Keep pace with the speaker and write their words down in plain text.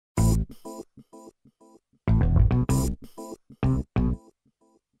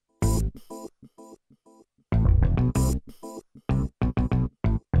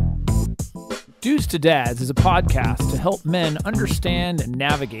Dudes to Dads is a podcast to help men understand and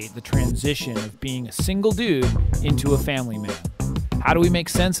navigate the transition of being a single dude into a family man. How do we make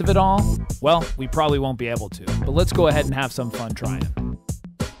sense of it all? Well, we probably won't be able to, but let's go ahead and have some fun trying.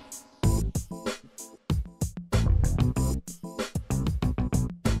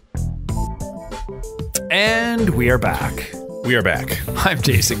 And we are back. We are back. I'm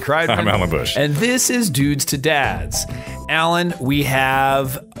Jason Kreidman. I'm Alan Bush. And this is Dudes to Dads. Alan, we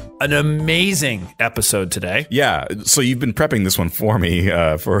have an amazing episode today. Yeah, so you've been prepping this one for me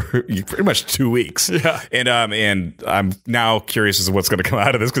for pretty much 2 weeks. Yeah. And I'm now curious as to what's going to come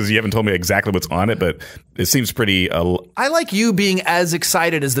out of this because you haven't told me exactly what's on it, but it seems pretty... I like you being as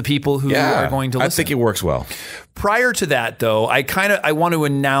excited as the people who are going to listen. I think it works well. Prior to that, though, I want to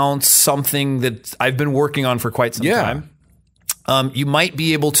announce something that I've been working on for quite some time. You might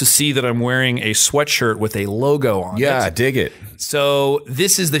be able to see that I'm wearing a sweatshirt with a logo on it. Yeah, dig it. So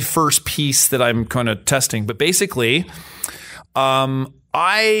this is the first piece that I'm kind of testing. But basically,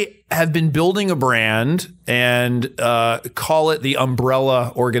 I have been building a brand and call it the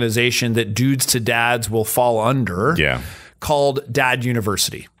umbrella organization that Dudes to Dads will fall under. Yeah. Called Dad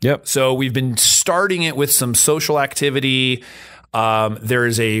University. Yep. So we've been starting it with some social activity. There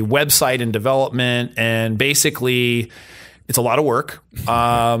is a website in development, and basically... it's a lot of work,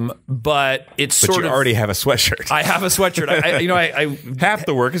 but it's sort of... But you already have a sweatshirt. I have a sweatshirt. Half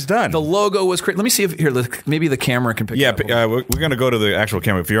the work is done. The logo was great. Let me see if... Here, maybe the camera can pick it up. Yeah, we're going to go to the actual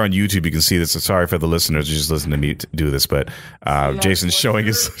camera. If you're on YouTube, you can see this. Sorry for the listeners who just listen to me do this, but Jason's showing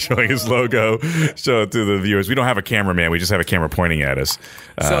his logo to the viewers. We don't have a cameraman. We just have a camera pointing at us.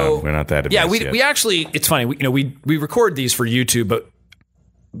 So we're not that advanced yet. We actually... It's funny. We record these for YouTube, but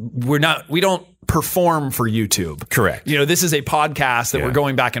we don't perform for YouTube. Correct. This is a podcast that we're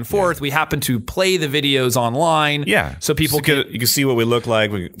going back and forth. We happen to play the videos online. Yeah. So people you can see what we look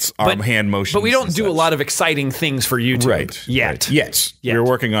like, hand motions. But we don't do a lot of exciting things for YouTube yet. Yes. We're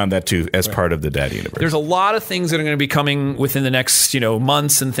working on that too as part of the Dad Universe. There's a lot of things that are going to be coming within the next,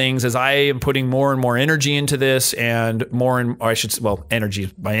 months and things as I am putting more and more energy into this and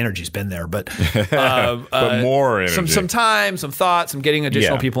energy. My energy's been there, but but more energy. Some time, some thoughts, I'm getting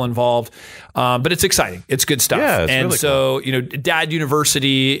additional people involved. But it's exciting. It's good stuff. Yeah, it's and really so, cool. Dad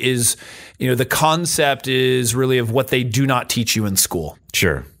University is, the concept is really of what they do not teach you in school.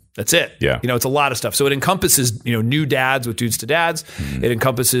 Sure. That's it. Yeah. It's a lot of stuff. So it encompasses, new dads with Dudes to Dads. Mm-hmm. It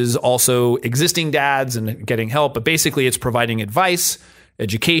encompasses also existing dads and getting help. But basically, it's providing advice,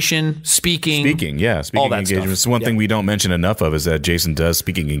 education, speaking engagements. One thing we don't mention enough of is that Jason does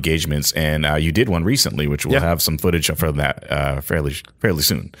speaking engagements, and you did one recently, which we'll have some footage from that fairly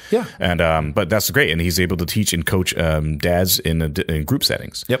soon. Yeah, and but that's great, and he's able to teach and coach dads in group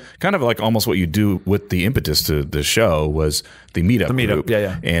settings. Yep, kind of like almost what you do with the impetus to the show was the meetup group.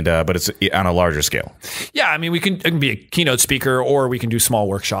 Yeah. And but it's on a larger scale. Yeah, I mean, I can be a keynote speaker, or we can do small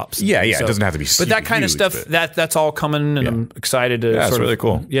workshops. Yeah, so, it doesn't have to be. But that kind of stuff that's all coming, and I'm excited to sort of. Really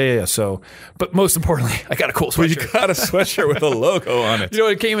cool. Yeah. So, but most importantly, I got a cool sweatshirt. Well, you got a sweatshirt with a logo on it.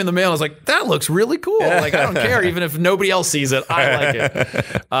 It came in the mail. I was like, that looks really cool. Like, I don't care. Even if nobody else sees it, I like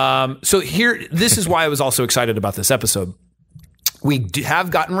it. So this is why I was also excited about this episode. We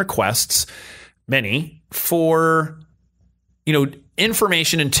have gotten requests, many, for,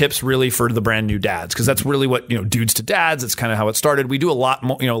 information and tips really for the brand new dads, because that's really what, Dudes to Dads, it's kind of how it started. We do a lot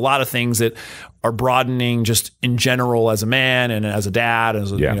more, a lot of things that are broadening just in general as a man and as a dad,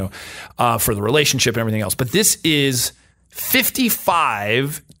 as a, for the relationship and everything else. But this is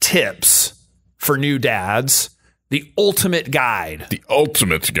 55 tips for new dads. The ultimate guide. For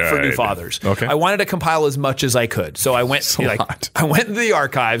new fathers. Okay. I wanted to compile as much as I could. So I went I went into the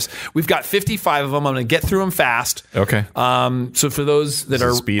archives. We've got 55 of them. I'm going to get through them fast. Okay. So for those that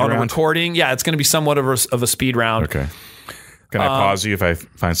are on a recording, it's going to be somewhat of a speed round. Okay. Can I pause you if I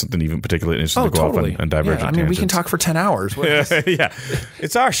find something even particularly interesting to go off on divergent tangents? We can talk for 10 hours. Yeah.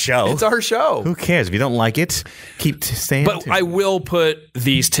 It's our show. It's our show. Who cares? If you don't like it, keep staying. But I will put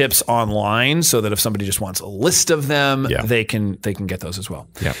these tips online so that if somebody just wants a list of them, they can get those as well.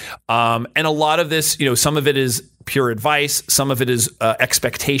 Yeah. And a lot of this, some of it is pure advice. Some of it is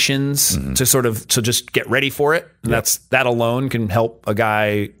expectations to just get ready for it. And that alone can help a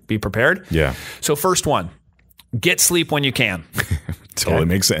guy be prepared. Yeah. So first one. Get sleep when you can. Totally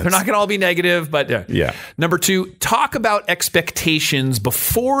makes sense. They're not going to all be negative, but yeah. Number 2, talk about expectations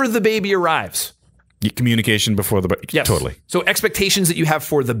before the baby arrives. Communication before the baby. Yes. Totally. So expectations that you have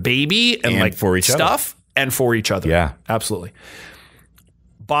for the baby and like for each stuff and for each other. Yeah. Absolutely.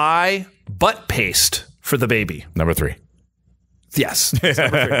 Buy butt paste for the baby. Number 3. Yes. It's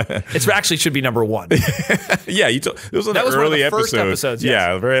number 3. It actually should be number 1. Yeah. It was one of the early episodes. Yes.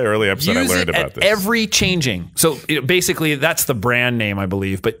 Yeah. A very early episode. I learned about this. Every changing. So basically that's the brand name, I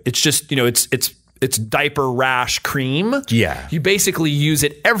believe, but it's just, it's diaper rash cream. Yeah. You basically use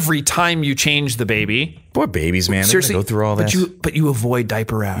it every time you change the baby. Poor babies, man. Seriously, go through all that. But you avoid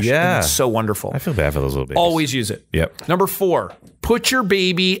diaper rash. Yeah. And it's so wonderful. I feel bad for those little babies. Always use it. Yep. Number 4, put your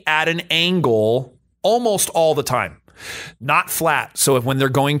baby at an angle almost all the time. Not flat. So when they're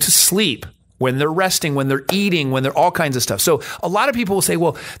going to sleep, when they're resting, when they're eating, when they're all kinds of stuff. So a lot of people will say,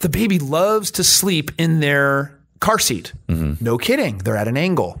 well, the baby loves to sleep in their car seat. Mm-hmm. No kidding. They're at an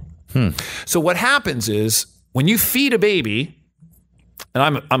angle. So what happens is when you feed a baby,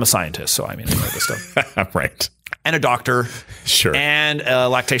 and I'm a scientist, so I know this stuff. Right. And a doctor. Sure. And a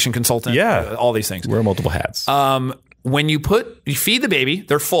lactation consultant. Yeah. All these things. Wear multiple hats. When you feed the baby,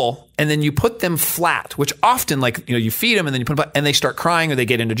 they're full, and then you put them flat, which often you feed them and then you put them flat, and they start crying or they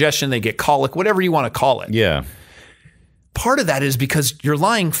get indigestion, they get colic, whatever you want to call it. Yeah. Part of that is because you're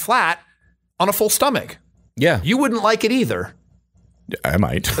lying flat on a full stomach. Yeah. You wouldn't like it either. I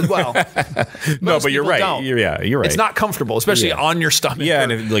might. Well, no, but you're right. You're right. It's not comfortable, especially on your stomach. Yeah,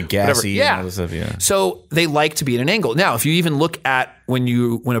 and gassy whatever. and all this stuff. Yeah. So they like to be at an angle. Now, if you even look at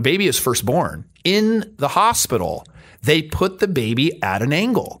when a baby is first born in the hospital, they put the baby at an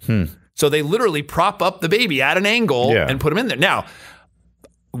angle. So they literally prop up the baby at an angle and put him in there. Now,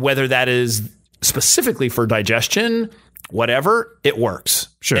 whether that is specifically for digestion, whatever, it works.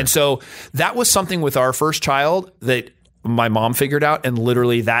 Sure. And so that was something with our first child that my mom figured out, and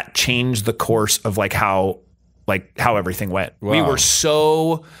literally that changed the course of how everything went. Wow. We were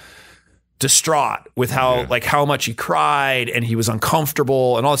so distraught with how much he cried and he was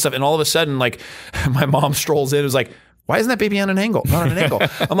uncomfortable and all this stuff. And all of a sudden, my mom strolls in and was like, why isn't that baby on an angle? Not on an angle.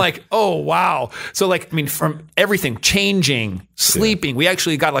 I'm like, oh, wow. So from everything, changing, sleeping, we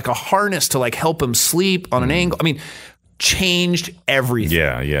actually got a harness to help him sleep on an angle. Changed everything.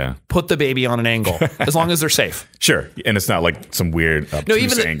 Yeah. Put the baby on an angle as long as they're safe. Sure. And it's not some weird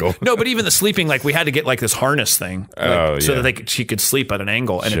obtuse angle. No, but even the sleeping, we had to get this harness thing so that she could sleep at an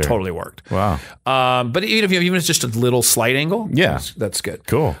angle, and it totally worked. Wow. But even if it's just a little slight angle, that's good.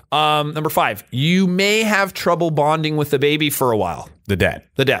 Cool. Number 5, you may have trouble bonding with the baby for a while. The dad.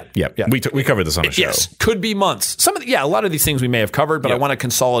 Yep. Yeah. We covered this on the show. Yes. Could be months. A lot of these things we may have covered, but I want to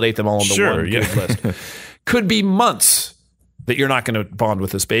consolidate them all into one good list. Could be months that you're not going to bond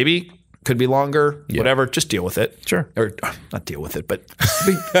with this baby. Could be longer, whatever. Just deal with it. Sure. Or not deal with it, but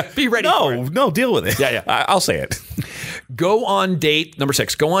be ready for it. No, deal with it. Yeah. I'll say it. Number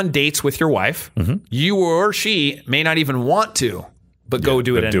 6, go on dates with your wife. Mm-hmm. You or she may not even want to, but go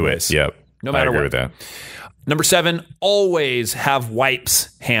do it anyways. Do it. Yep. No matter I agree what. with that. Number 7, always have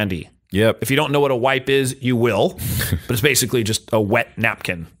wipes handy. Yep. If you don't know what a wipe is, you will. But it's basically just a wet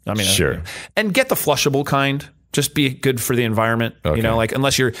napkin. Sure. And get the flushable kind. Just be good for the environment,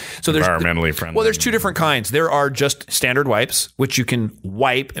 unless you're environmentally friendly. Well, there's 2 different kinds. There are just standard wipes, which you can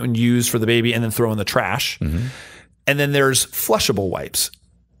wipe and use for the baby and then throw in the trash. Mm-hmm. And then there's flushable wipes.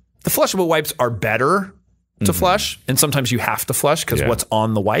 The flushable wipes are better to flush, and sometimes you have to flush because what's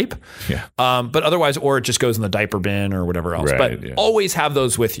on the wipe. Yeah. But otherwise, or it just goes in the diaper bin or whatever else. Right, but always have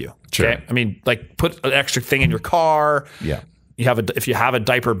those with you. Sure. Okay? Put an extra thing in your car. Yeah. If you have a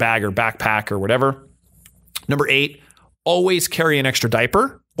diaper bag or backpack or whatever. Number 8, always carry an extra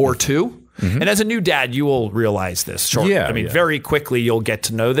diaper or 2. Mm-hmm. And as a new dad, you will realize this shortly. Very quickly you'll get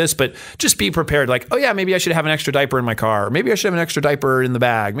to know this, but just be prepared. Maybe I should have an extra diaper in my car. Or maybe I should have an extra diaper in the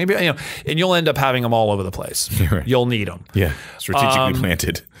bag. Maybe, and you'll end up having them all over the place. Right. You'll need them. Yeah. Strategically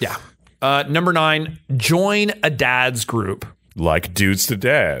planted. Yeah. Number 9, join a dad's group. Like dudes to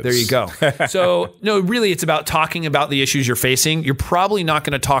dads. There you go. So, no, really, it's about talking about the issues you're facing. You're probably not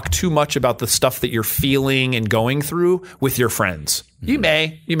going to talk too much about the stuff that you're feeling and going through with your friends. You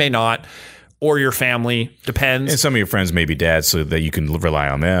may not. Or your family, depends. And some of your friends may be dads, so that you can rely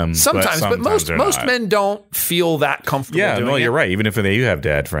on them. Sometimes, but most men don't feel that comfortable doing it. You're right. Even if they do have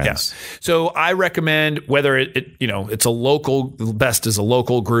dad friends. Yeah. So I recommend whether it's a local, best is a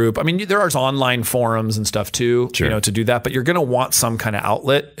local group. There are online forums and stuff too, to do that. But you're going to want some kind of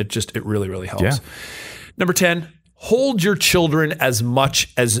outlet. It really, really helps. Yeah. Number 10, hold your children as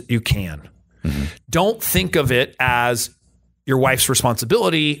much as you can. Mm-hmm. Don't think of it as your wife's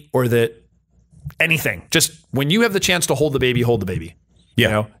responsibility or that anything. Just when you have the chance to hold the baby, hold the baby.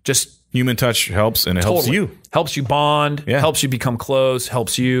 Yeah. Just human touch helps, and it helps you. Helps you bond, helps you become close,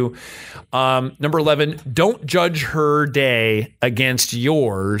 helps you. Number 11, don't judge her day against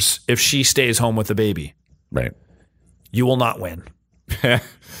yours if she stays home with the baby. Right. You will not win.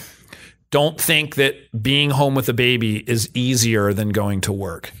 Don't think that being home with a baby is easier than going to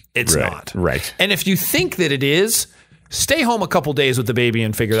work. It's not. Right. And if you think that it is, stay home a couple days with the baby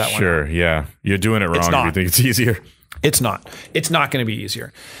and figure that one out. Sure, yeah. You're doing it wrong if you think it's easier. It's not. It's not going to be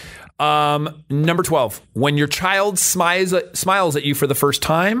easier. Number 12, when your child smiles at you for the first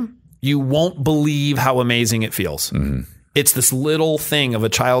time, you won't believe how amazing it feels. Mm-hmm. It's this little thing of your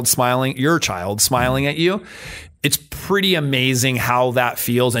child smiling at you. It's pretty amazing how that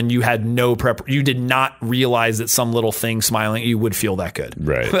feels. And you had no prep. You did not realize that some little thing smiling at you would feel that good.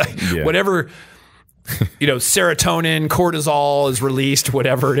 Right. Yeah. Whatever, serotonin, cortisol is released,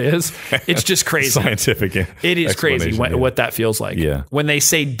 whatever it is. It's just crazy. Scientific. It is crazy what that feels like. Yeah. When they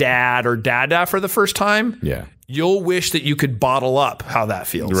say dad or dadda for the first time, you'll wish that you could bottle up how that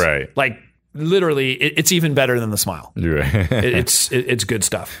feels. Right. Like literally, it's even better than the smile. Right. It's good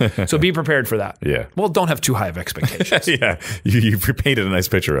stuff. So be prepared for that. Yeah. Well, don't have too high of expectations. Yeah. You painted a nice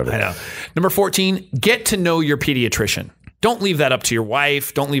picture of it. I know. Number 14, get to know your pediatrician. Don't leave that up to your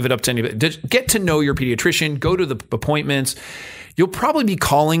wife. Don't leave it up to anybody. Get to know your pediatrician. Go to the appointments. You'll probably be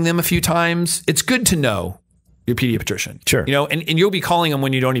calling them a few times. It's good to know your pediatrician. Sure. And you'll be calling them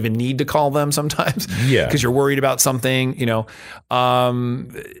when you don't even need to call them sometimes. Yeah. Because you're worried about something, and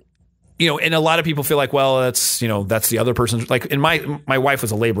a lot of people feel like, well, that's the other person's, like, and my wife was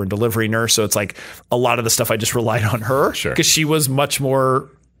a labor and delivery nurse. So it's like a lot of the stuff I just relied on her because she was much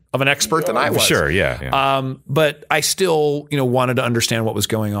more of an expert than I was. Sure. Yeah. But I still, wanted to understand what was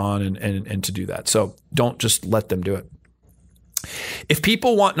going on and to do that. So don't just let them do it.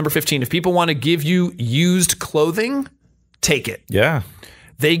 Number 15, if people want to give you used clothing, take it. Yeah.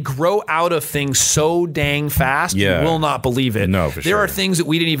 They grow out of things so dang fast, you will not believe it. No, for sure. There are things that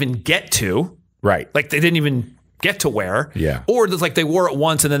we didn't even get to. Right. Like they didn't even get to wear. Yeah. Or there's like they wore it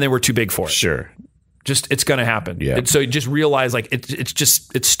once and then they were too big for it. Sure. It's going to happen. Yeah. So you just realize like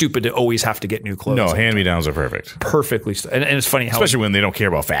it's stupid to always have to get new clothes. No, hand-me-downs are perfect. Perfectly. And it's funny how... Especially when they don't care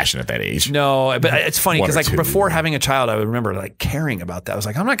about fashion at that age. No, but it's funny because like before having a child, I would remember like caring about that. I was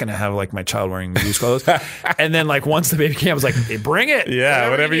like, I'm not going to have like my child wearing used clothes. And then like once the baby came, I was like, hey, bring it. Yeah,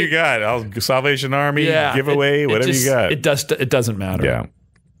 whatever you got. Salvation Army, giveaway, whatever you got. It doesn't matter.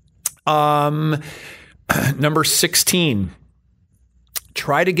 Yeah. Number 16,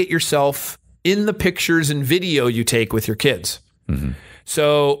 try to get yourself in the pictures and video you take with your kids. Mm-hmm.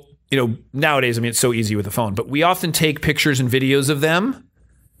 So, nowadays, it's so easy with the phone, but we often take pictures and videos of them,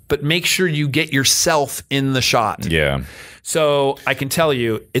 but make sure you get yourself in the shot. Yeah. So I can tell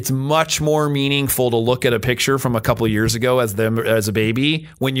you, it's much more meaningful to look at a picture from a couple of years ago as a baby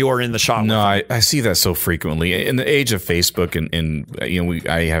when you're in the shot. No, I see that so frequently in the age of Facebook, and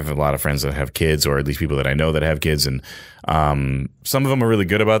I have a lot of friends that have kids, or at least people that I know that have kids, and some of them are really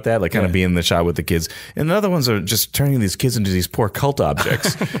good about that, like kind of being in the shot with the kids, and the other ones are just turning these kids into these poor cult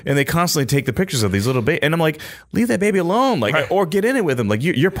objects, and they constantly take the pictures of these little babies, and I'm like, leave that baby alone, like, or get in it with them, like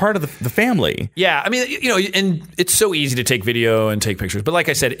you're part of the family. Yeah, I mean, and it's so easy to take video and take pictures, but like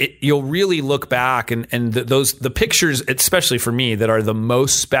I said, you'll really look back, and the pictures, especially for me, that are the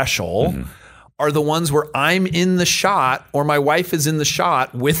most special. Mm-hmm. Are the ones where I'm in the shot or my wife is in the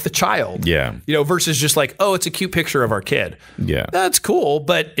shot with the child. Yeah. Versus just like, oh, it's a cute picture of our kid. Yeah. That's cool,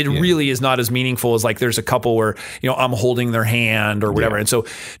 but it really is not as meaningful as like there's a couple where, I'm holding their hand or whatever. Yeah. And so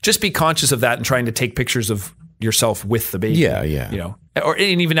just be conscious of that and trying to take pictures of yourself with the baby. Yeah, yeah.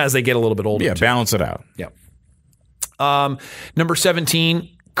 And even as they get a little bit older. Yeah, balance it out. Yeah. Number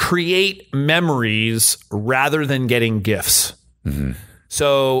 17, create memories rather than getting gifts. Mm-hmm.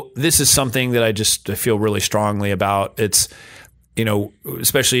 So this is something that I feel really strongly about. It's,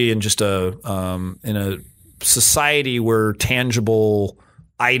 especially in just in a society where tangible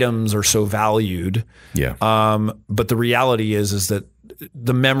items are so valued. Yeah. But the reality is that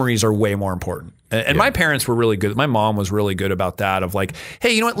the memories are way more important. And my parents were really good. My mom was really good about that, of like,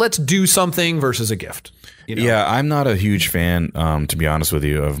 hey, you know what? Let's do something versus a gift. Yeah, I'm not a huge fan, to be honest with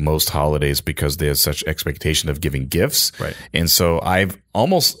you, of most holidays because there's such expectation of giving gifts. Right. And so I've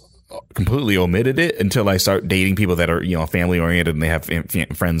almost completely omitted it until I start dating people that are, family oriented and they have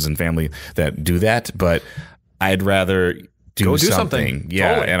friends and family that do that. But I'd rather do something.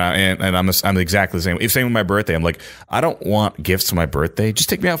 Yeah. Totally. And I'm exactly the same. Same with my birthday. I'm like, I don't want gifts for my birthday. Just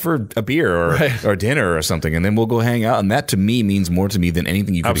take me out for a beer or dinner or something, and then we'll go hang out. And that to me means more to me than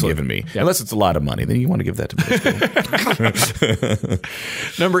anything you could have given me. Yep. Unless it's a lot of money, then you want to give that to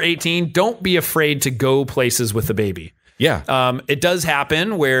me. Number 18, don't be afraid to go places with the baby. Yeah. It does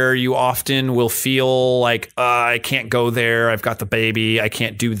happen where you often will feel like, I can't go there. I've got the baby. I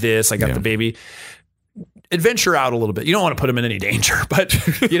can't do this. I got the baby. Adventure out a little bit. You don't want to put them in any danger, but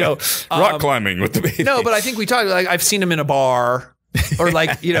rock climbing with the baby. No, but I think we talked. Like I've seen them in a bar Or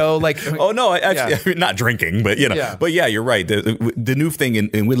like, oh no, I mean, not drinking, but but yeah, you're right. The new thing,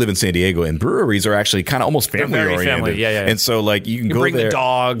 and we live in San Diego, and breweries are actually kind of almost family oriented. Family. Yeah. And so like you can go bring there. the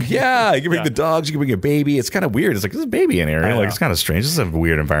dog. Yeah, you can bring the dogs. You can bring a baby. It's kind of weird. It's like there's a baby in here. Like it's kind of strange. This is a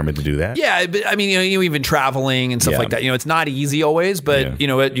weird environment to do that. Yeah, but I mean, you even traveling and stuff like that. It's not easy always, but you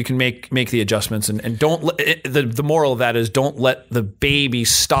know what? You can make the adjustments, and don't. The moral of that is don't let the baby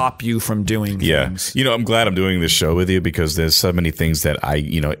stop you from doing things. I'm glad I'm doing this show with you because there's so many things that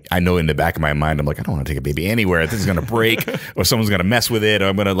I know in the back of my mind, I'm like, I don't want to take a baby anywhere. This is going to break or someone's going to mess with it or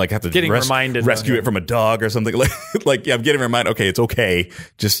I'm going to like have to rescue it from a dog or something. Like I'm getting reminded, okay, it's okay.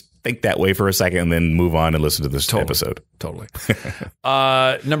 Just think that way for a second and then move on and listen to this episode. Totally.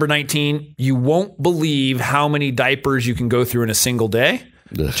 Number 19, you won't believe how many diapers you can go through in a single day.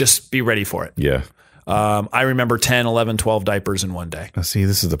 Ugh. Just be ready for it. Yeah. I remember 10, 11, 12 diapers in one day. See,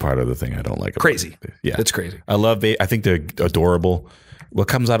 this is the part of the thing I don't like. Crazy. Yeah. It's crazy. I think they're adorable. What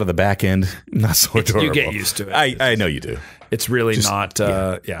comes out of the back end, not so adorable. You get used to it. I know you do. It's really not,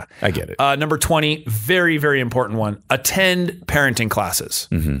 I get it. Number 20, very, very important one. Attend parenting classes.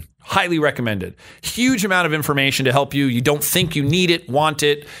 Mm-hmm. Highly recommended. Huge amount of information to help you. You don't think you need it, want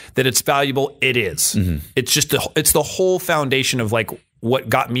it, that it's valuable. It is. Mm-hmm. It's just it's the whole foundation of like what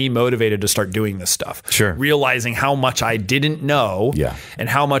got me motivated to start doing this stuff. Sure. Realizing how much I didn't know and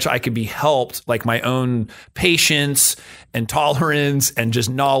how much I could be helped, like my own patience and tolerance and just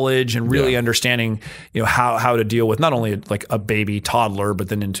knowledge and really understanding, how to deal with not only like a baby toddler, but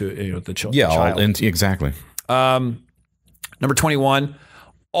then into the child. Yeah, exactly. Number 21,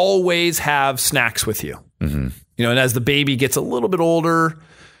 always have snacks with you. Mm-hmm. And as the baby gets a little bit older,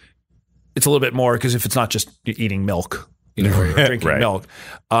 it's a little bit more because if it's not just eating milk, or drinking milk,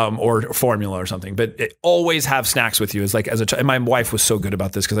 or formula or something, but always have snacks with you. It's like as a child, and my wife was so good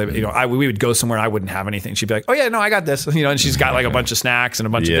about this because we would go somewhere and I wouldn't have anything. She'd be like, "Oh yeah, no, I got this," and she's got like a bunch of snacks and a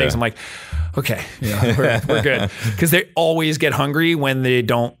bunch of things. I'm like, okay, we're good because they always get hungry when they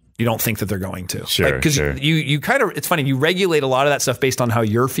don't. You don't think that they're going to. Sure. Because you kind of, it's funny, you regulate a lot of that stuff based on how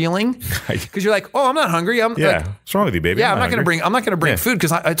you're feeling. Because you're like, oh, I'm not hungry. What's wrong with you, baby? Yeah, I'm not going to bring food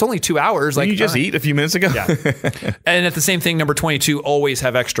because it's only 2 hours. Didn't you just eat a few minutes ago? Yeah. And at the same thing, number 22, always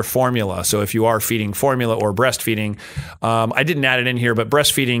have extra formula. So if you are feeding formula or breastfeeding, I didn't add it in here, but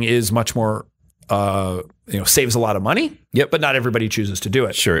breastfeeding is much more, saves a lot of money. Yep. But not everybody chooses to do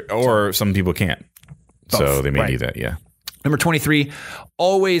it. Sure. Or some people can't. Both. So they may need that. Yeah. Number 23,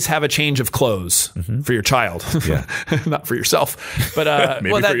 always have a change of clothes for your child. Yeah. Not for yourself. But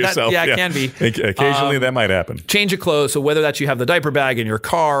maybe for yourself. It can be. Occasionally that might happen. Change of clothes. So whether that's you have the diaper bag in your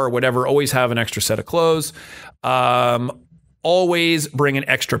car or whatever, always have an extra set of clothes. Always bring an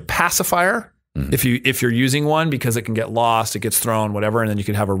extra pacifier if you're using one because it can get lost, it gets thrown, whatever, and then you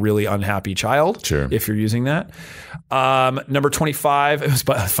could have a really unhappy child if you're using that. Number 25, it was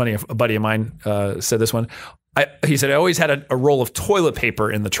funny, a buddy of mine said this one. He said, I always had a roll of toilet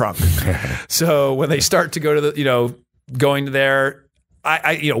paper in the trunk. So when they start to go to going to there,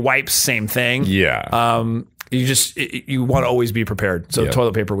 wipes, same thing. Yeah. You want to always be prepared. So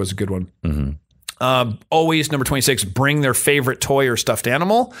toilet paper was a good one. Mm-hmm. Always, number 26, bring their favorite toy or stuffed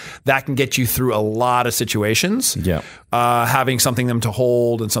animal. That can get you through a lot of situations. Yeah. Having something them to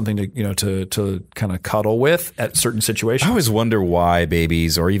hold and something to kind of cuddle with at certain situations. I always wonder why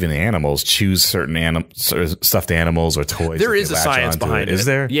babies or even animals choose certain stuffed animals or toys. There is a science behind it. Is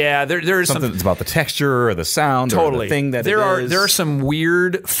there? Yeah, there is something about the texture or the sound or the thing that there are some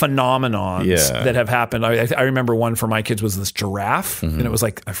weird phenomenons that have happened. I remember one for my kids was this giraffe, and it was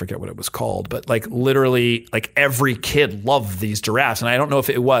like, I forget what it was called, but like literally like every kid loved these giraffes. And I don't know if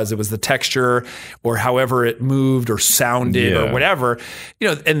it was the texture or however it moved or sounded or whatever,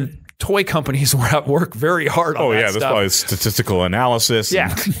 and toy companies work very hard on that stuff. There's probably statistical analysis.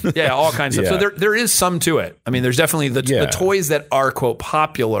 All kinds of stuff. So there is some to it. I mean, there's definitely the toys that are quote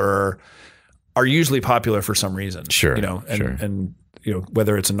popular are usually popular for some reason. Sure. And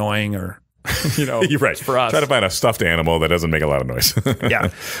whether it's annoying or you're right. For us. Try to find a stuffed animal that doesn't make a lot of noise.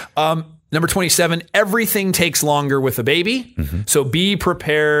 Number 27, everything takes longer with a baby. Mm-hmm. So be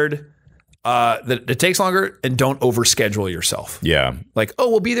prepared that it takes longer and don't overschedule yourself. Yeah. Like, oh,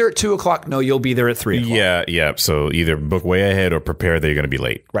 we'll be there at 2:00. No, you'll be there at 3:00. Yeah. So either book way ahead or prepare that you're going to be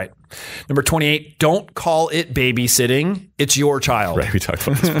late. Right. Number 28, don't call it babysitting. It's your child. Right. We talked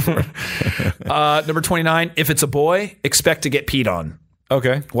about this before. Number 29, if it's a boy, expect to get peed on.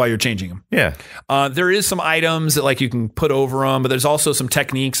 Okay. While you're changing them. Yeah. There is some items that like you can put over them, but there's also some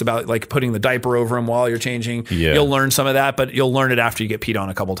techniques about like putting the diaper over them while you're changing. Yeah. You'll learn some of that, but you'll learn it after you get peed on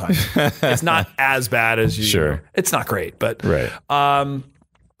a couple times. It's not as bad as you. Sure. It's not great, but right.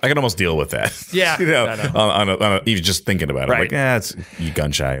 I can almost deal with that. Yeah. Even just thinking about it. Right. Like, it's you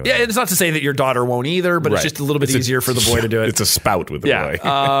gun shy. Yeah, it's not to say that your daughter won't either, but it's just a little bit easier for the boy to do it. It's a spout with the boy.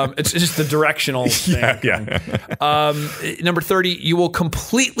 It's just the directional thing. Number 30, you will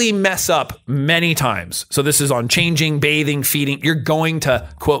completely mess up many times. So this is on changing, bathing, feeding. You're going to,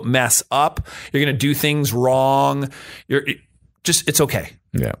 quote, mess up. You're going to do things wrong. It's okay.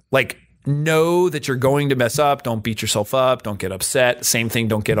 Yeah. Like, know that you're going to mess up. Don't beat yourself up. Don't get upset. Same thing.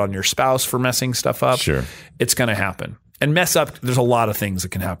 Don't get on your spouse for messing stuff up. Sure. It's going to happen. And mess up, there's a lot of things that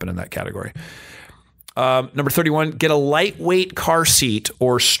can happen in that category. Number 31, get a lightweight car seat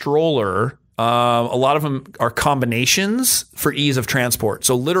or stroller. A lot of them are combinations for ease of transport.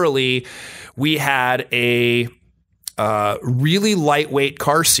 So literally, we had a really lightweight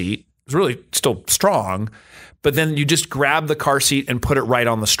car seat. It was really still strong. But then you just grab the car seat and put it right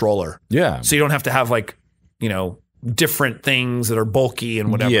on the stroller. Yeah. So you don't have to have different things that are bulky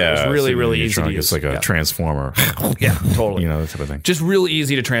and whatever. Yeah. It's really, really easy to use. It's like a transformer. Yeah, totally. That type of thing. Just real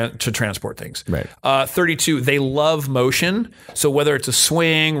easy to transport things. Right. 32, they love motion. So whether it's a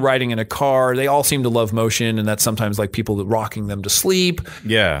swing, riding in a car, they all seem to love motion. And that's sometimes like people rocking them to sleep.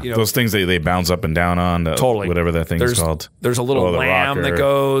 Yeah. Those things they bounce up and down on. Totally. Whatever that thing is called. There's a little lamb that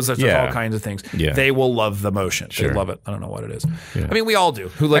goes. There's all kinds of things. Yeah. They will love the motion. Sure. They love it. I don't know what it is. Yeah. I mean, we all do.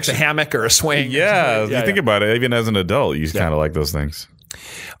 Who likes a hammock or a swing? Yeah. If you think about it, even as an adult, you kind of like those things.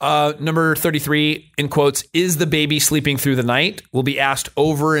 Number 33, in quotes, is the baby sleeping through the night? Will be asked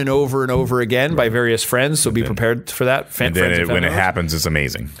over and over and over again by various friends. So be prepared for that. And then when it happens, it's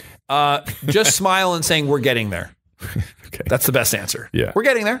amazing. Just smile and saying, we're getting there. Okay. That's the best answer. Yeah. We're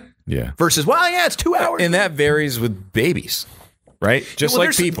getting there. Yeah. Versus, well, yeah, it's 2 hours. And that varies with babies, right? Just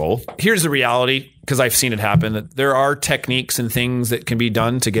like people. Here's the reality, because I've seen it happen, that there are techniques and things that can be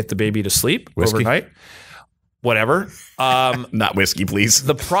done to get the baby to sleep overnight. Whatever. Not whiskey, please.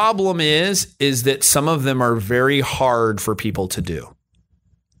 The problem is that some of them are very hard for people to do.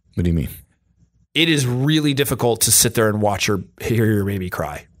 What do you mean? It is really difficult to sit there and hear your baby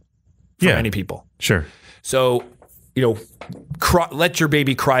cry for many people. Sure. So, let your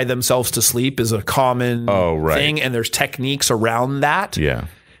baby cry themselves to sleep is a common thing, and there's techniques around that. Yeah.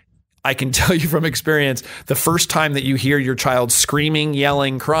 I can tell you from experience, the first time that you hear your child screaming,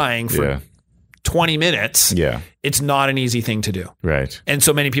 yelling, crying for 20 minutes, it's not an easy thing to do. Right. And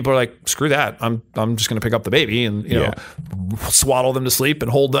so many people are like, screw that. I'm just going to pick up the baby and, swaddle them to sleep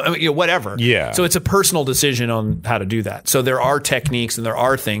and hold them, whatever. Yeah. So it's a personal decision on how to do that. So there are techniques and there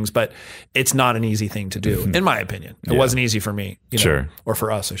are things, but it's not an easy thing to do, in my opinion. It wasn't easy for me, sure. Or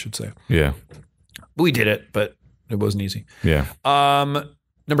for us, I should say. Yeah. We did it, but it wasn't easy. Yeah.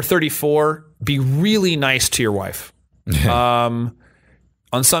 Number 34, be really nice to your wife.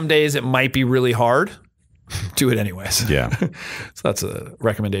 On some days, it might be really hard. Do it anyways. Yeah. So that's a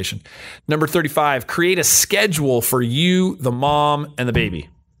recommendation. Number 35, create a schedule for you, the mom, and the baby.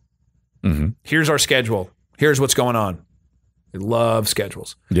 Mm-hmm. Here's our schedule. Here's what's going on. We love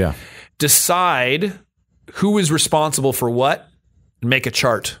schedules. Yeah. Decide who is responsible for what and make a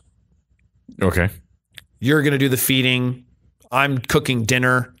chart. Okay. You're going to do the feeding. I'm cooking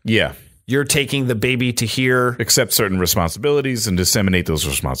dinner. Yeah. You're taking the baby to here. Accept certain responsibilities and disseminate those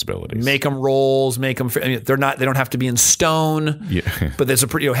responsibilities. Make them roles. Make them. They don't have to be in stone. Yeah. But there's a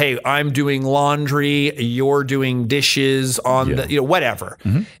pretty. Hey, I'm doing laundry. You're doing dishes on the. Whatever.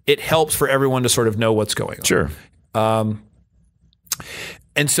 Mm-hmm. It helps for everyone to sort of know what's going on. Sure.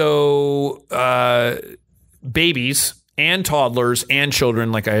 And so babies and toddlers and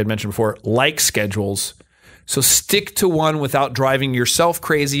children, like I had mentioned before, like schedules. So stick to one without driving yourself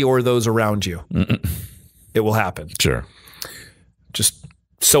crazy or those around you. Mm-mm. It will happen. Sure. Just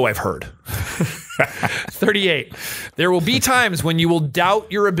so I've heard. 38. There will be times when you will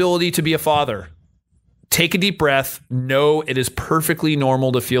doubt your ability to be a father. Take a deep breath. Know it is perfectly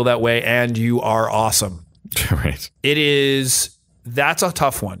normal to feel that way, and you are awesome. Right. That's a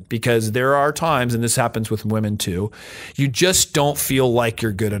tough one because there are times, and this happens with women too, you just don't feel like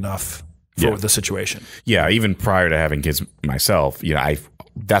you're good enough for the situation. Yeah, even prior to having kids myself,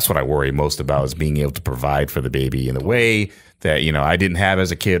 that's what I worry most about is being able to provide for the baby in the way that, I didn't have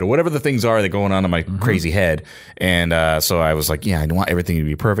as a kid or whatever the things are that are going on in my crazy head. And so I was like, I want everything to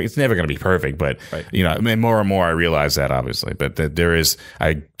be perfect. It's never going to be perfect, but, more and more I realize that obviously. But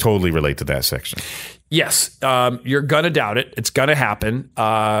I totally relate to that section. Yes, you're going to doubt it. It's going to happen,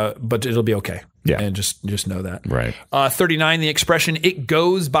 but it'll be okay. Yeah. And just know that. Right. 39, the expression, it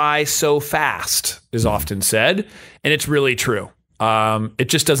goes by so fast is often said, and it's really true. It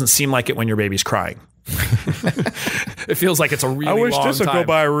just doesn't seem like it when your baby's crying. It feels like it's a really long time. I wish this would go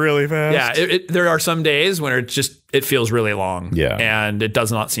by really fast. Yeah, there are some days when it feels really long. Yeah. And it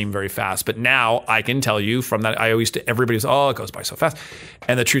does not seem very fast. But now I can tell you from that, everybody's, it goes by so fast.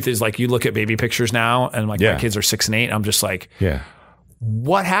 And the truth is, like, you look at baby pictures now, and like my kids are 6 and 8, and I'm just like,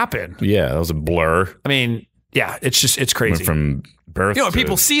 what happened? Yeah, that was a blur. I mean, yeah, it's crazy. From birth,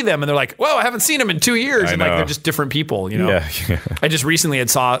 people see them and they're like, "Whoa, I haven't seen them in 2 years," and like they're just different people. Yeah. I just recently had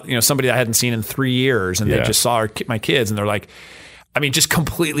saw somebody I hadn't seen in 3 years, and they just saw my kids, and they're like, I mean, just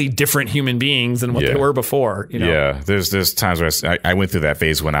completely different human beings than what they were before. Yeah, there's times where I went through that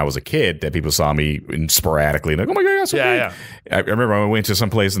phase when I was a kid that people saw me sporadically, like, oh my god, that's so big. I remember I went to some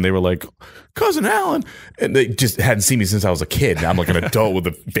place and they were like, Cousin Alan, and they just hadn't seen me since I was a kid. And I'm like an adult with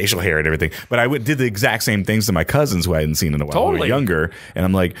the facial hair and everything, but I did the exact same things to my cousins who I hadn't seen in a while, who were younger, and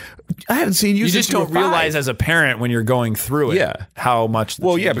I'm like, I haven't seen you. You since just don't realize as a parent when you're going through it, how much.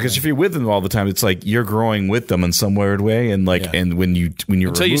 Well, because if you're with them all the time, it's like you're growing with them in some weird way, and like, and when you're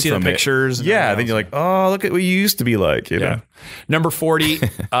until you see the pictures, then you're like, oh, look at what you used to be like. You know? Number 40.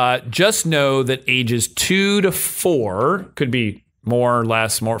 Just know that ages 2 to 4 could be more or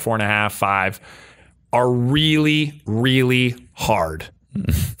less, 4.5, 5, are really, really hard.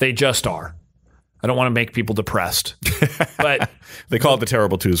 They just are. I don't want to make people depressed, but they call it the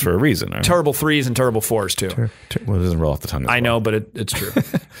terrible 2s for a reason. Right? Terrible 3s and terrible 4s too. Well, it doesn't roll off the tongue. I know, but it's true.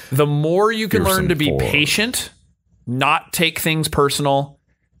 The more you can learn to be patient, not take things personal,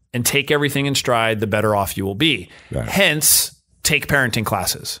 and take everything in stride, the better off you will be. Right. Hence, take parenting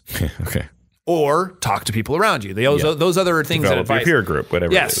classes. Okay. Or talk to people around you. Those other things. Develop your peer group,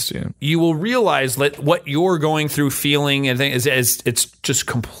 whatever it is. Yeah. You will realize that what you're going through, feeling, and is it's just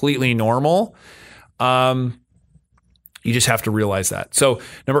completely normal. You just have to realize that. So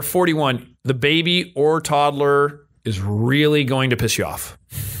number 41, the baby or toddler is really going to piss you off.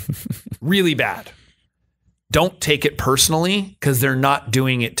 Really bad. Don't take it personally, because they're not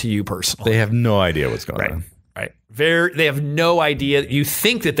doing it to you personally. They have no idea what's going on. Right. They have no idea. You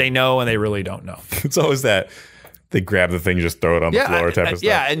think that they know, and they really don't know. It's always that they grab the thing, just throw it on the floor type of stuff.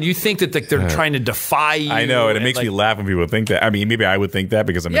 Yeah, and you think that they're trying to defy you. I know, and it makes me laugh when people think that. I mean, maybe I would think that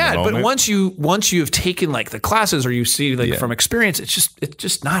because I'm in the moment. But once you have taken like the classes, or you see from experience, it's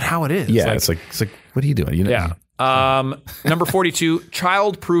just not how it is. Yeah, it's like what are you doing? Number 42,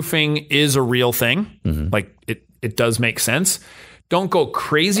 child-proofing is a real thing. Mm-hmm. Like it does make sense. Don't go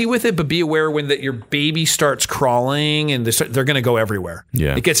crazy with it, but be aware when that your baby starts crawling and they're going to go everywhere.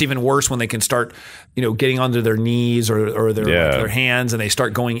 Yeah. It gets even worse when they can start, getting onto their knees or their hands, and they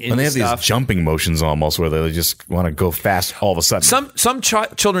start going into stuff. And they have these jumping motions almost where they just want to go fast all of a sudden. Some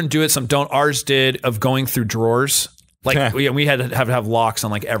children do it, some don't. Ours did, of going through drawers. Like we had to have locks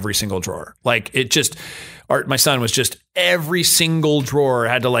on like every single drawer. Like it just. My son was just every single drawer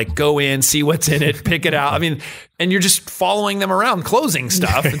had to like go in, see what's in it, pick it out. I mean, and you're just following them around, closing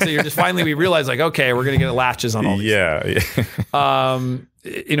stuff. And so you're just finally, we realize like, okay, we're going to get latches on all these. Yeah. It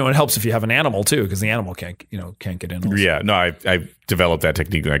helps if you have an animal too, because the animal can't get in. Also. Yeah. No, I developed that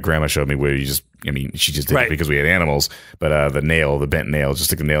technique that grandma showed me where she just did it because we had animals, but the bent nail, just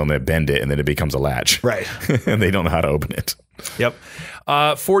stick the nail in there, bend it, and then it becomes a latch. Right. And they don't know how to open it. Yep.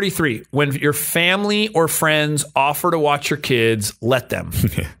 43, when your family or friends offer to watch your kids, let them.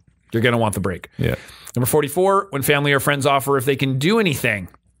 You're going to want the break. Yeah. Number 44, when family or friends offer if they can do anything,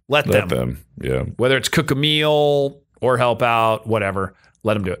 let them. Yeah. Whether it's cook a meal or help out, whatever,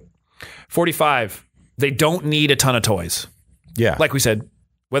 let them do it. 45, they don't need a ton of toys. Yeah. Like we said,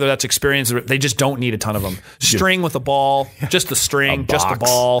 whether that's experience, they just don't need a ton of them. String with a ball, just the string, just the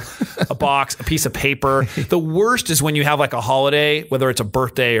ball, a box, a piece of paper. The worst is when you have like a holiday, whether it's a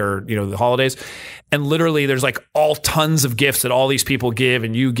birthday or, the holidays, and literally there's like all tons of gifts that all these people give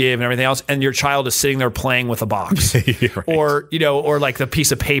and you give and everything else, and your child is sitting there playing with a box. Right. Or like the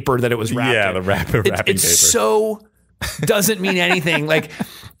piece of paper that it was wrapped in. Yeah, the wrapping paper. It's so doesn't mean anything. Like,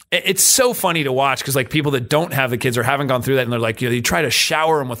 it's so funny to watch because like people that don't have the kids or haven't gone through that, and they're like, you try to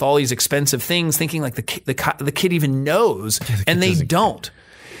shower them with all these expensive things, thinking like the kid even knows, and they don't.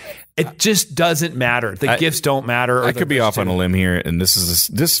 It just doesn't matter. The gifts don't matter. I could be off on a limb here, and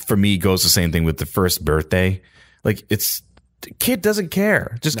this for me goes the same thing with the first birthday. Like the kid doesn't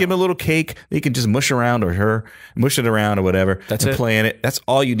care. Just give him a little cake. They can just mush it around or whatever. That's it. Play in it. That's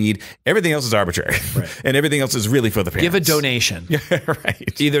all you need. Everything else is arbitrary. Right. And everything else is really for the parents. Give a donation. Yeah,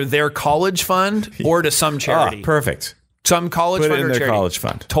 right. Either their college fund or to some charity. Perfect. Some college fund or charity. Put it in their college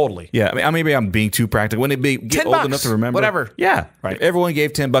fund. Totally. Yeah. I mean, maybe I'm being too practical. When they get old enough to remember. Whatever. Yeah. Right. If everyone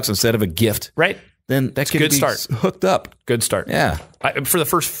gave $10 instead of a gift. Right. then that kid is hooked up. Good start. Yeah. For the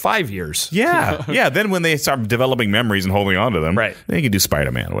first 5 years. Yeah. Yeah. Then when they start developing memories and holding on to them, right, then you can do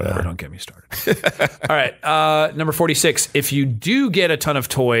Spider-Man or whatever. Don't get me started. All right. Number 46. If you do get a ton of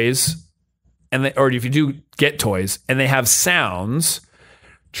toys, or if you do get toys and they have sounds,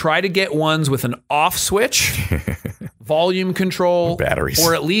 try to get ones with an off switch, volume control, batteries,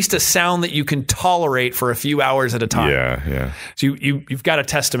 or at least a sound that you can tolerate for a few hours at a time. Yeah. So you've got to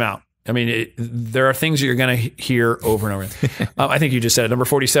test them out. I mean, there are things that you're going to hear over and over. I think you just said it. Number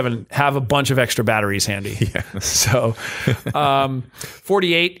 47, have a bunch of extra batteries handy. Yeah. So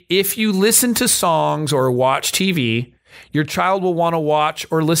 48, if you listen to songs or watch TV, your child will want to watch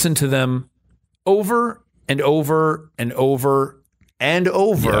or listen to them over and over and over and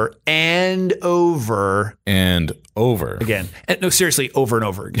over and over and over again. No, seriously, over and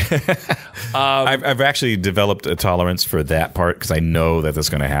over again. I've actually developed a tolerance for that part because I know that that's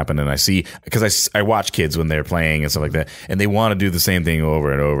going to happen, and I see because I watch kids when they're playing and stuff like that, and they want to do the same thing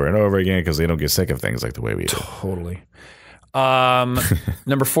over and over and over again because they don't get sick of things like the way we do. Totally.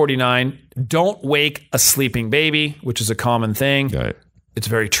 Number 49, don't wake a sleeping baby, which is a common thing. Right. It's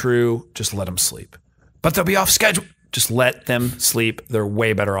very true. Just let them sleep, but they'll be off schedule. Just let them sleep. They're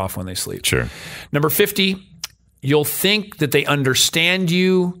way better off when they sleep. Sure. Number 50, you'll think that they understand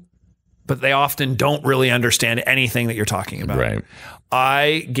you, but they often don't really understand anything that you're talking about. Right.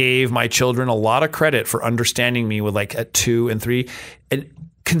 I gave my children a lot of credit for understanding me with like at 2 and 3. And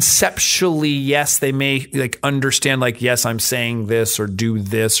conceptually, yes, they may like understand like, yes, I'm saying this or do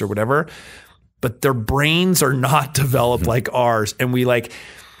this or whatever, but their brains are not developed like ours. And we like...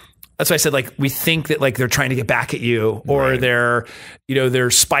 That's why I said, like, we think that like they're trying to get back at you, or they're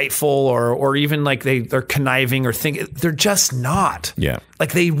spiteful, or even like they're conniving or think they're just not. Yeah.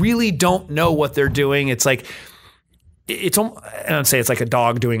 Like they really don't know what they're doing. It's like, I don't say it's like a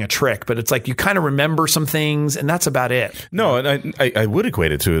dog doing a trick, but it's like you kind of remember some things and that's about it. No, and I would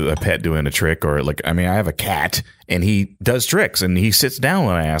equate it to a pet doing a trick, or like, I mean, I have a cat and he does tricks and he sits down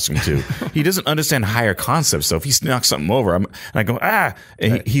when I ask him to. He doesn't understand higher concepts. So if he knocks something over, and I go,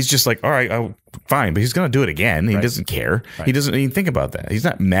 and he's just like, all right, fine, but he's going to do it again. He doesn't care. Right. He doesn't even think about that. He's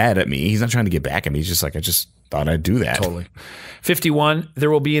not mad at me. He's not trying to get back at me. He's just like, I just thought I'd do that. Totally. 51, there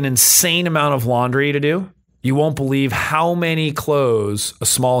will be an insane amount of laundry to do. You won't believe how many clothes a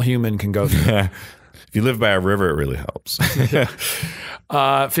small human can go through. If you live by a river, it really helps.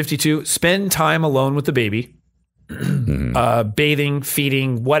 52, spend time alone with the baby. Bathing,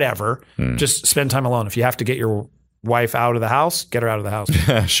 feeding, whatever. Just spend time alone. If you have to get your wife out of the house, get her out of the house.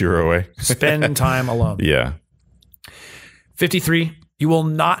 Shoo her away. Spend time alone. Yeah. 53, you will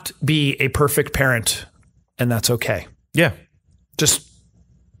not be a perfect parent, and that's okay. Yeah. Just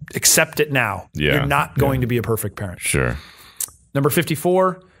accept it now. Yeah. You're not going to be a perfect parent. Sure. Number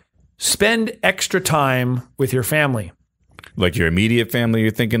 54, spend extra time with your family. Like your immediate family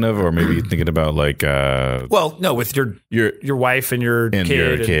you're thinking of, or maybe you're thinking about like well, no, with your wife and your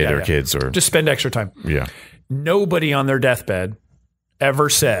kid. Kids, or just spend extra time. Yeah. Nobody on their deathbed ever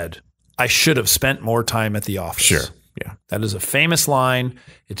said, I should have spent more time at the office. Sure. Yeah. That is a famous line.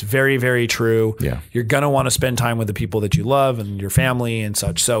 It's very, very true. Yeah. You're going to want to spend time with the people that you love and your family and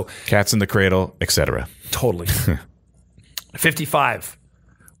such. So cats in the cradle, etc. Totally. 55.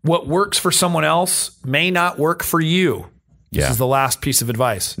 What works for someone else may not work for you. This is the last piece of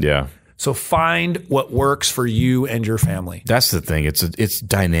advice. Yeah. So find what works for you and your family. That's the thing. It's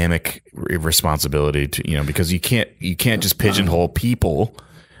dynamic responsibility to, because you can't just pigeonhole people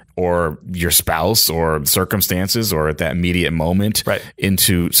or your spouse or circumstances or at that immediate moment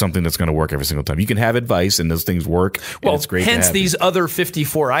into something that's going to work every single time. You can have advice and those things work. Well, it's great. Hence these other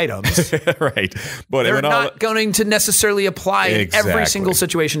 54 items. Right. But they're not going to necessarily apply in every single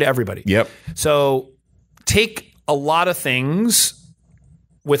situation to everybody. Yep. So take a lot of things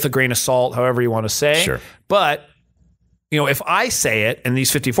with a grain of salt, however you want to say. Sure. But, if I say it and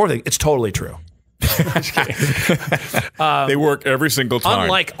these 54 things, it's totally true. They work every single time.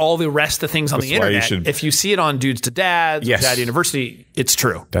 Unlike all the rest of things on the internet, if you see it on Dudes to Dads, Dad University, it's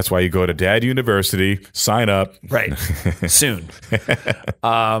true. That's why you go to Dad University, sign up. Right. Soon.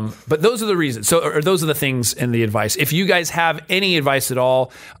 But those are the reasons. Or those are the things in the advice. If you guys have any advice at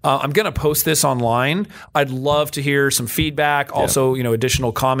all, I'm going to post this online. I'd love to hear some feedback. Also,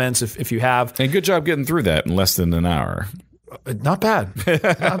 additional comments if you have. And good job getting through that in less than an hour. Not bad.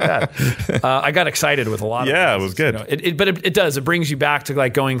 Not bad. I got excited with a lot of it. Yeah, it was good. But it does. It brings you back to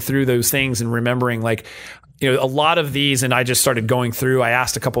like going through those things and remembering like, a lot of these. And I just started going through. I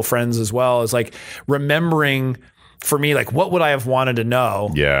asked a couple friends as well. Is like remembering for me, like, what would I have wanted to know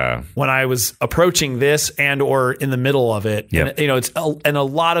when I was approaching this and or in the middle of it? Yep. And, and a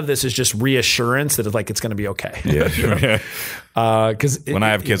lot of this is just reassurance that it's going to be okay. Yeah, sure. Because when I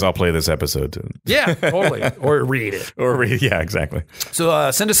have kids, I'll play this episode too. Yeah, totally. Or read it. Yeah, exactly. So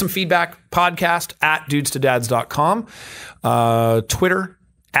send us some feedback. Podcast at dudestodads.com. Twitter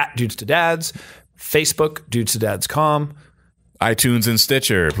at dudestodads. Facebook, dudestodads.com. iTunes and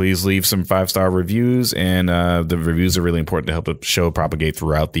Stitcher. Please leave some 5-star reviews, and the reviews are really important to help the show propagate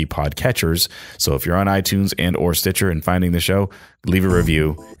throughout the podcatchers. So if you're on iTunes and or Stitcher and finding the show, leave a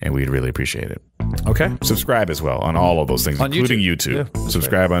review, and we'd really appreciate it. Okay. Subscribe as well on all of those things, on including YouTube. Yeah,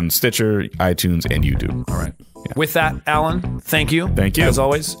 subscribe on Stitcher, iTunes, and YouTube. All right. Yeah. With that, Alan, thank you. Thank you. As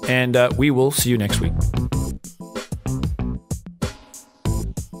always, and we will see you next week.